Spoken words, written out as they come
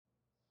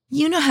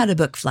You know how to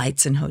book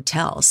flights and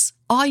hotels.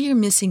 All you're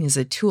missing is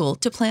a tool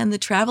to plan the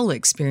travel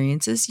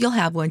experiences you'll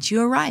have once you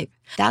arrive.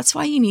 That's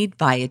why you need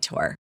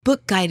Viator.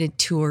 Book guided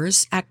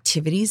tours,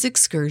 activities,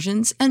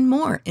 excursions, and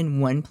more in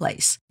one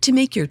place to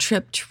make your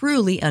trip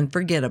truly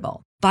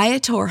unforgettable.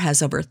 Viator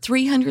has over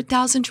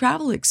 300,000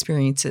 travel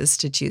experiences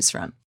to choose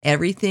from.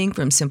 Everything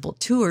from simple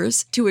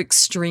tours to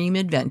extreme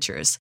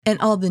adventures and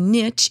all the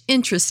niche,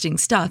 interesting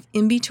stuff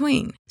in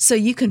between. So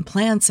you can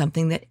plan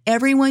something that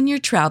everyone you're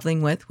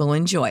traveling with will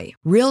enjoy.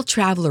 Real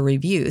traveler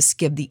reviews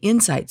give the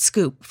inside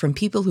scoop from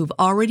people who've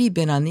already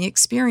been on the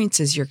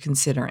experiences you're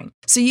considering.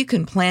 So you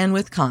can plan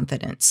with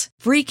confidence.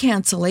 Free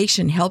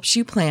cancellation helps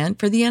you plan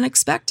for the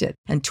unexpected.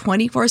 And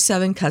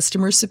 24/7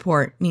 customer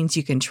support means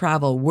you can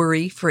travel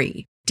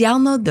worry-free.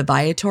 Download the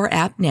Viator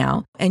app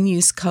now and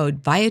use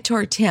code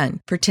Viator10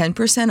 for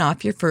 10%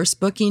 off your first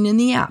booking in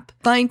the app.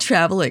 Find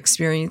travel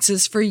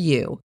experiences for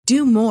you.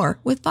 Do more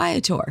with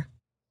Viator.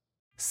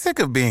 Sick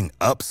of being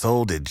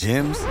upsold at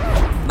gyms?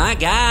 My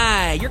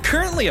guy, you're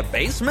currently a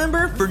base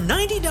member. For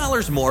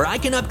 $90 more, I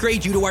can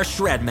upgrade you to our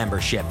Shred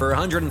membership. For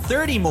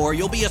 $130 more,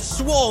 you'll be a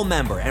Swole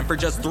member. And for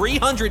just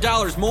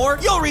 $300 more,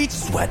 you'll reach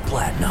Sweat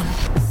Platinum.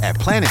 At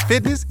Planet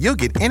Fitness, you'll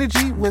get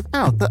energy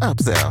without the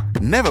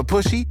upsell. Never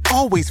pushy,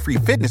 always free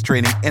fitness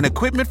training and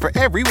equipment for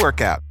every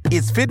workout.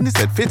 It's fitness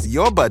that fits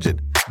your budget.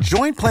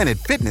 Join Planet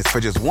Fitness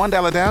for just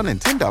 $1 down and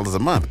 $10 a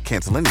month.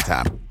 Cancel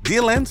anytime.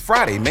 Deal ends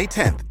Friday, May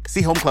 10th.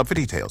 See Home Club for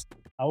details.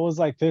 I was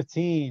like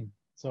 15,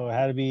 so it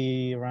had to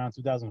be around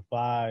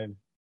 2005.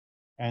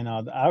 And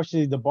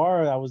actually, the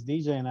bar I was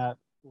DJing at,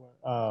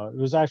 it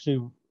was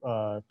actually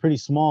pretty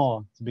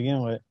small to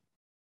begin with.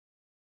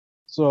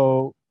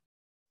 So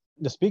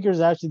the speakers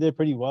actually did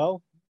pretty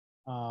well.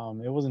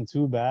 It wasn't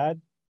too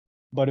bad,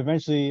 but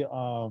eventually,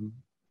 I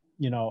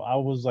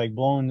was like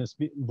blowing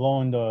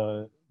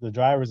the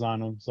drivers on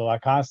them. So I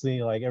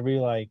constantly, like every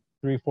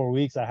 3-4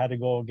 weeks, I had to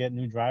go get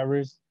new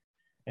drivers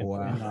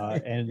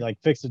and like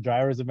fix the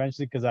drivers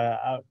eventually, because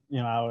I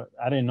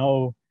didn't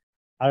know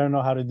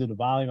how to do the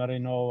volume. I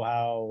didn't know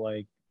how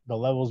like the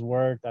levels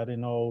worked. I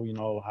didn't know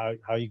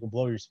how you could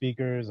blow your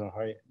speakers, or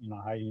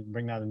how you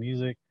bring down the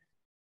music.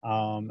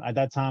 At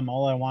that time,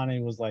 all I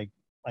wanted was like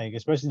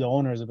especially the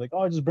owners would be like,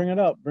 oh, just bring it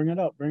up.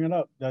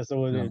 That's the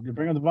way they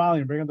bring up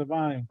the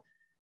volume.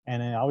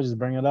 And then I would just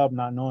bring it up,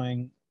 not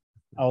knowing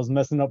I was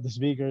messing up the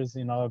speakers.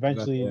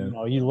 Eventually,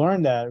 you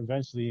learn that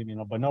eventually,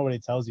 but nobody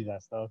tells you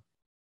that stuff.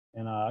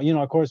 And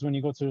of course, when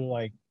you go to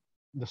like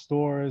the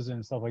stores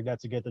and stuff like that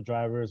to get the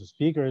drivers or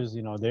speakers,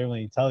 they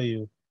only tell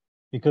you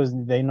because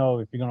they know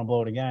if you're gonna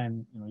blow it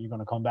again, you're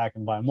gonna come back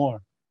and buy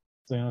more.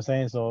 So you know what I'm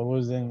saying? So it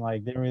wasn't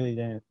like they really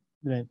didn't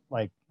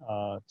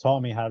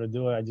taught me how to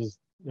do it. I just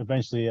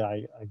eventually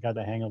I got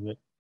the hang of it.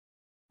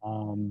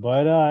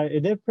 But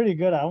it did pretty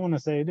good. I want to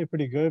say it did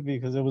pretty good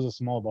because it was a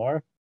small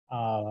bar.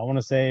 I want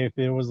to say if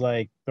it was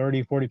like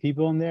 30-40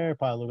 people in there, it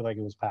probably looked like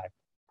it was packed.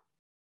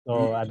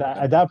 So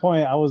at that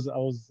point, I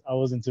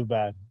wasn't too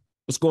bad.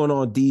 What's going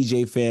on,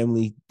 DJ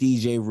family?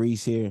 DJ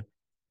Reese here.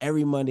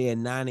 Every Monday at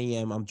 9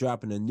 a.m., I'm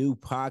dropping a new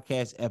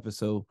podcast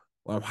episode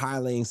where I'm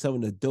highlighting some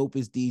of the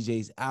dopest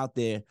DJs out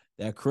there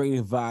that are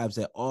creating vibes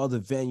at all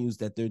the venues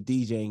that they're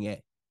DJing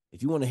at.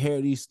 If you want to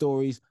hear these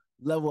stories,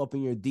 level up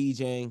in your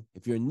DJing.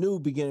 If you're a new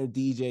beginner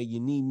DJ, you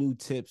need new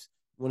tips,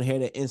 you want to hear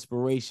the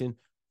inspiration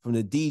from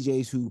the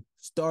DJs who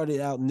started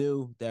out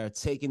new, that are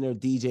taking their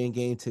DJing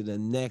game to the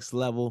next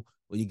level,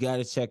 well, you got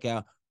to check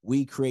out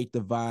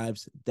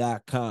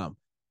WeCreateTheVibes.com.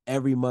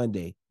 Every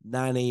Monday,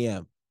 9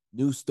 a.m.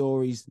 New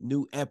stories,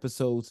 new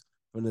episodes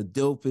from the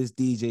dopest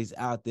DJs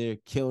out there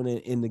killing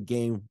it in the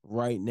game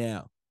right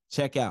now.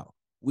 Check out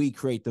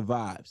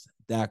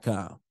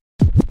WeCreateTheVibes.com.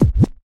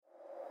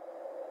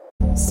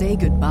 Say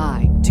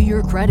goodbye to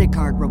your credit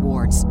card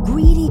rewards.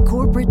 Greedy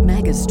corporate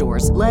mega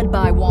stores, led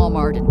by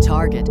Walmart and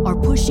Target, are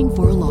pushing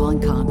for a law in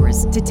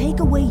Congress to take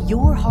away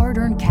your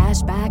hard-earned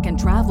cash back and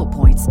travel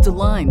points to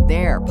line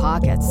their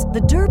pockets. The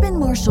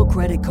Durbin-Marshall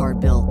credit card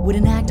bill would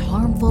enact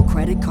harmful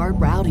credit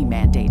card routing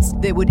mandates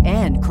that would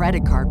end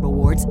credit card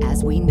rewards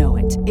as we know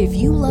it. If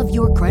you love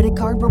your credit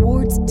card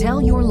rewards,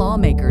 tell your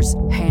lawmakers,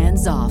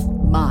 hands off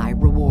my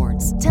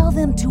rewards. Tell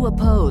them to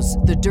oppose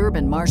the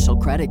Durbin-Marshall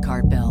credit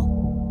card bill.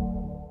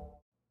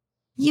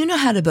 You know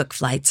how to book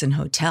flights and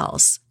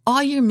hotels.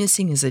 All you're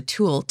missing is a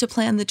tool to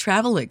plan the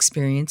travel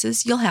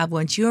experiences you'll have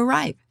once you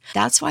arrive.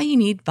 That's why you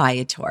need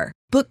Viator.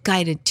 Book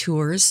guided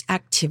tours,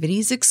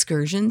 activities,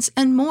 excursions,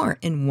 and more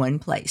in one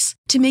place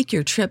to make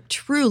your trip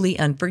truly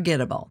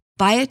unforgettable.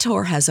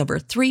 Viator has over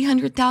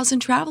 300,000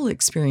 travel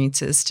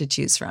experiences to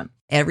choose from.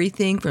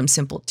 Everything from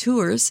simple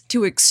tours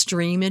to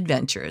extreme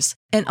adventures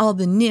and all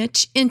the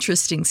niche,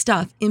 interesting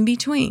stuff in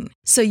between.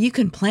 So you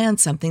can plan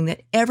something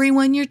that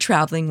everyone you're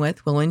traveling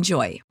with will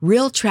enjoy.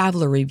 Real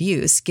traveler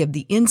reviews give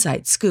the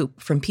inside scoop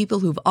from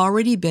people who've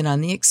already been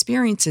on the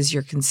experiences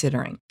you're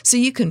considering. So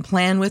you can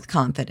plan with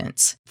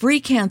confidence. Free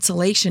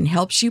cancellation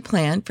helps you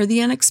plan for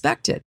the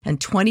unexpected. And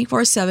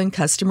 24/7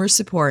 customer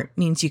support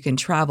means you can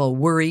travel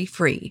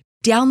worry-free.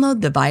 Download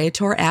the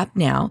Viator app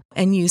now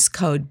and use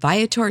code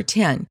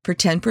Viator10 for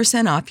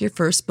 10% off your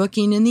first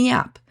booking in the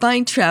app.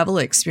 Find travel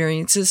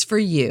experiences for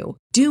you.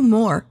 Do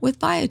more with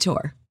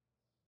Viator.